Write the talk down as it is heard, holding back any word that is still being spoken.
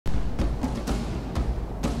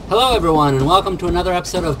Hello everyone, and welcome to another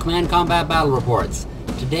episode of Command Combat Battle Reports.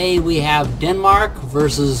 Today we have Denmark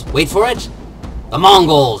versus, wait for it, the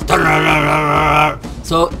Mongols!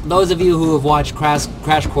 So those of you who have watched Crash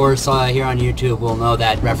Course here on YouTube will know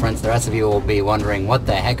that reference. The rest of you will be wondering, what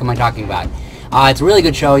the heck am I talking about? It's a really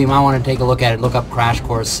good show. You might want to take a look at it. Look up Crash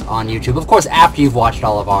Course on YouTube. Of course, after you've watched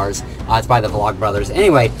all of ours. It's by the Vlog Brothers.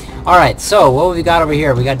 Anyway, alright, so what have we got over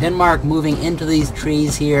here? We got Denmark moving into these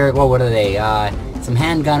trees here. Well, what are they? Some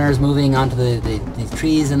handgunners moving onto these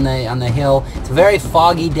trees on the hill. It's a very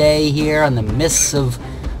foggy day here in the mists of,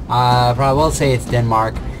 probably will say it's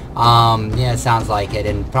Denmark. Yeah, it sounds like it,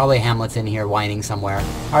 and probably Hamlet's in here whining somewhere.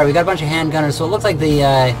 Alright, we got a bunch of handgunners, so it looks like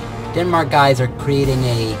the Denmark guys are creating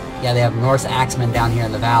a, yeah, they have Norse axemen down here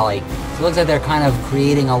in the valley. So it looks like they're kind of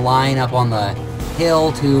creating a line up on the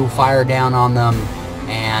hill to fire down on them,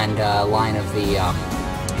 and a line of the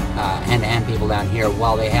hand-to-hand people down here,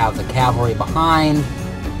 while they have the cavalry behind.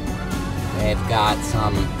 They've got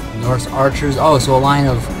some Norse archers. Oh, so a line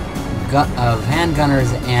of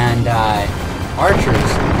handgunners and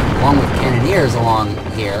archers, along with cannoneers along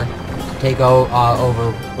here, to take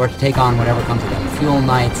over, or to take on whatever comes to them. Fuel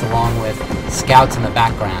knights along with scouts in the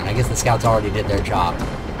background. I guess the scouts already did their job.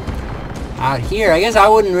 Out here, I guess I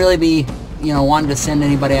wouldn't really be, you know, wanting to send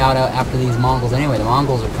anybody out after these Mongols anyway. The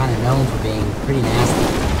Mongols are kind of known for being pretty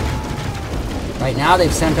nasty. Right now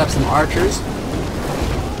they've sent up some archers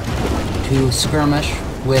to skirmish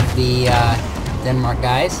with the Denmark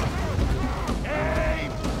guys.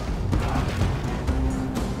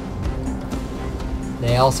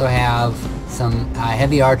 They also have some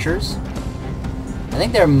heavy archers. I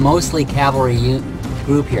think they're mostly cavalry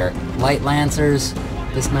group here. Light lancers,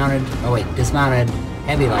 dismounted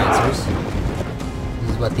heavy lancers. This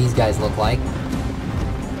is what these guys look like.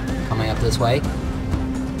 Coming up this way.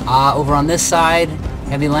 Over on this side,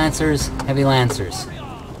 heavy lancers.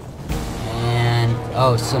 And,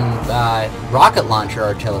 oh, some rocket launcher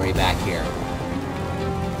artillery back here.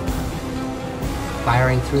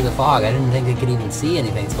 Firing through the fog. I didn't think they could even see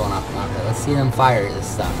anything that's going on out there. Let's see them fire this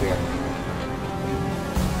stuff here.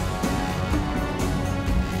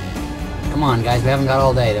 Come on, guys, we haven't got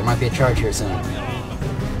all day. There might be a charge here soon.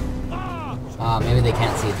 Maybe they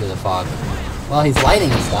can't see through the fog. Well, he's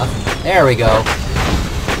lighting and stuff. There we go.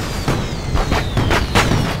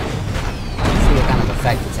 Let's see what kind of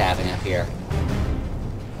effect it's having up here.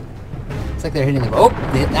 Looks like they're hitting the... Oh,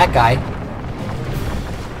 they hit that guy.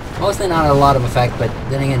 Mostly not a lot of effect, but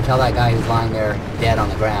then again, tell that guy who's lying there dead on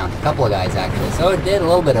the ground. A couple of guys, actually. So it did a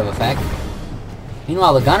little bit of effect.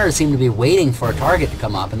 Meanwhile, the gunners seem to be waiting for a target to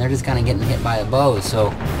come up, and they're just kind of getting hit by the bows.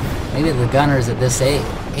 So maybe the gunners at this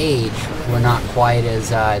age were not quite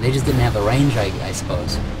as... they just didn't have the range, I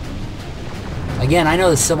suppose. Again, I know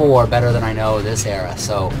the Civil War better than I know this era,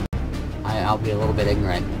 so I'll be a little bit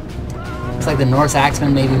ignorant. Looks like the Norse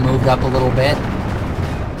axemen maybe moved up a little bit.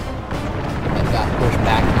 Got pushed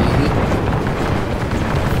back maybe.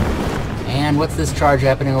 And what's this charge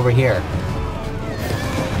happening over here?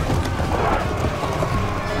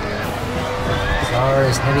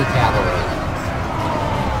 Tsar's heavy cavalry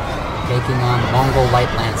taking on Mongol light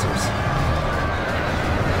lancers.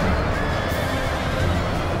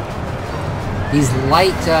 These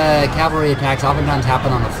light cavalry attacks oftentimes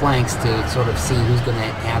happen on the flanks to sort of see who's going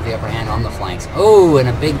to have the upper hand on the flanks. Oh, and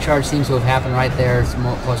a big charge seems to have happened right there,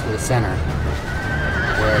 close to the center,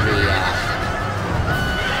 where the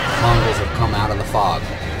Mongols have come out of the fog.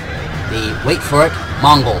 Wait for it,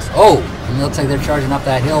 Mongols. Oh, and it looks like they're charging up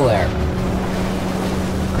that hill there.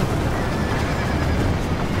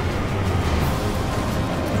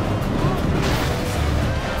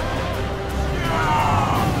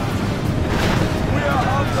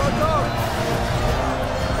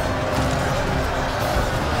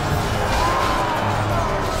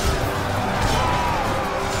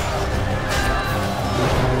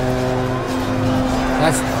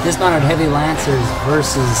 That's dismounted heavy lancers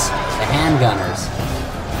versus the handgunners.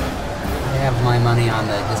 I have my money on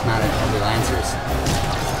the dismounted heavy lancers,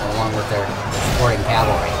 along with their supporting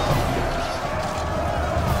cavalry.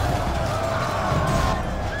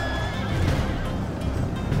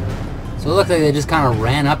 So it looks like they just kind of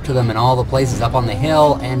ran up to them in all the places, up on the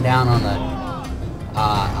hill and down on the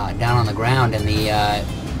ground. And the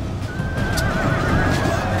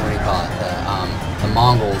what do you call it? The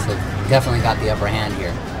Mongols have definitely got the upper hand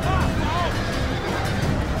here.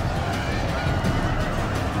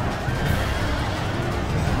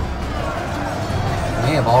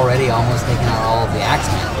 May have already almost taken out all of the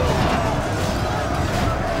axemen.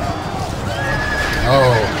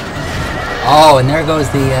 Oh. Oh, and there goes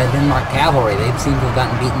the Denmark cavalry. They seem to have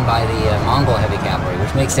gotten beaten by the Mongol heavy cavalry,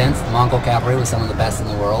 which makes sense. The Mongol cavalry was some of the best in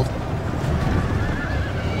the world.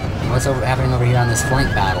 What's happening over here on this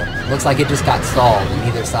flank battle? Looks like it just got stalled, and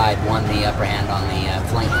neither side won the upper hand on the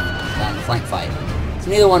flank fight. So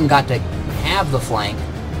neither one got to have the flank,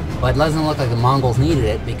 but it doesn't look like the Mongols needed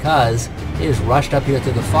it because they just rushed up here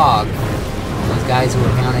through the fog. Those guys who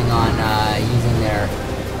were counting on using their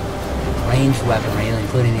ranged weaponry,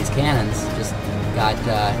 including these cannons, just got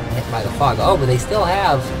hit by the fog. Oh, but they still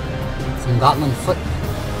have some Gotland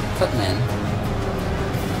footmen.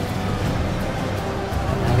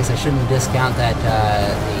 I guess I shouldn't discount that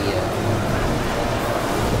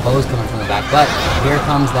the bows coming from the back, but here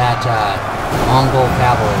comes that Mongol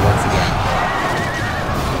cavalry once again.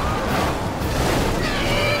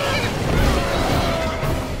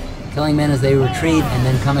 Killing men as they retreat and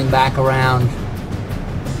then coming back around.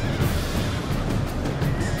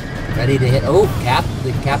 Ready to hit. Oh,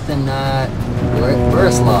 the Captain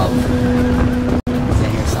Burislav is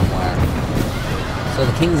in here somewhere. So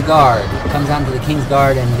the King's Guard. It comes down to the King's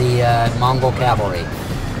Guard and the Mongol cavalry.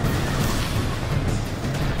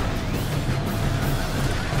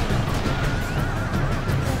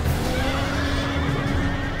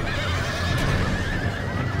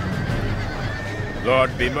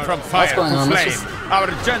 Lord be merciful. From fire to flame, our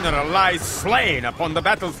general lies slain upon the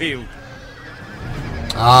battlefield.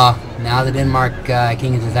 Now the Denmark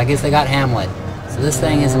king is... I guess they got Hamlet. So this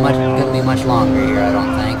thing isn't going to be much longer here, I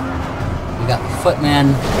don't think. We got the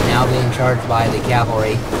footmen now being charged by the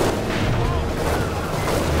cavalry.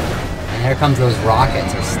 And there comes those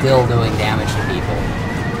rockets, are still doing damage to people.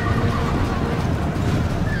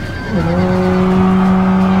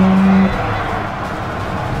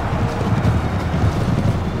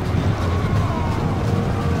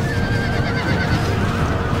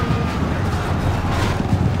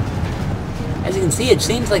 As you can see, it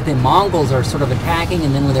seems like the Mongols are sort of attacking,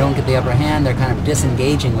 and then when they don't get the upper hand, they're kind of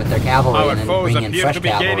disengaging with their cavalry and then bringing in fresh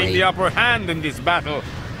cavalry. Our foes appear to be gaining the upper hand in this battle.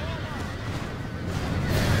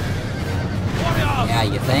 Yeah,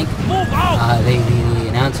 you think? The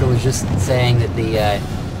announcer was just saying that the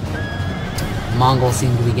Mongols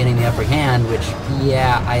seem to be getting the upper hand, which,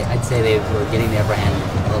 yeah, I'd say they were getting the upper hand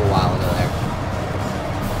a little while ago there.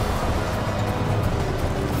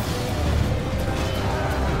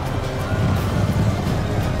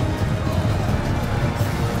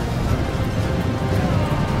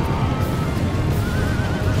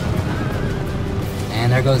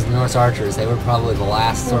 And there goes the Norse archers. They were probably the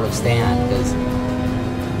last sort of stand, because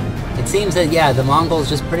it seems that, yeah, the Mongols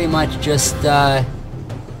just pretty much just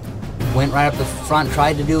went right up the front,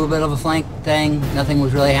 tried to do a bit of a flank thing. Nothing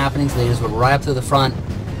was really happening, so they just went right up to the front.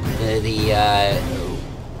 The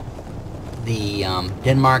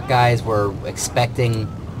Denmark guys were expecting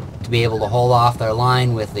to be able to hold off their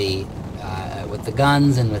line with the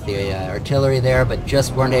guns and with the artillery there, but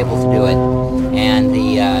just weren't able to do it. And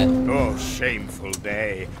the oh, shameful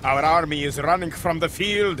day! Our army is running from the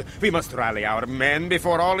field. We must rally our men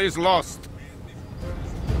before all is lost.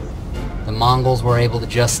 The Mongols were able to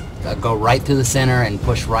just go right through the center and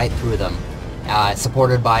push right through them,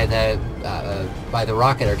 supported by the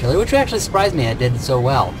rocket artillery, which actually surprised me. It did so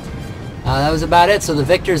well. That was about it. So the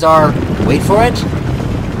victors are, wait for it,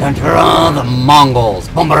 the Mongols.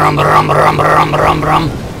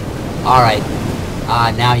 Alright,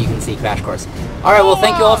 now you can see Crash Course. Alright, well,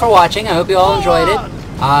 thank you all for watching. I hope you all enjoyed it.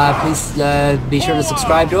 Please be sure to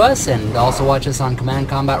subscribe to us and also watch us on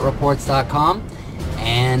commandcombatreports.com.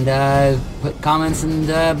 And put comments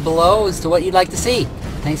below as to what you'd like to see.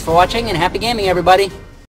 Thanks for watching, and happy gaming, everybody!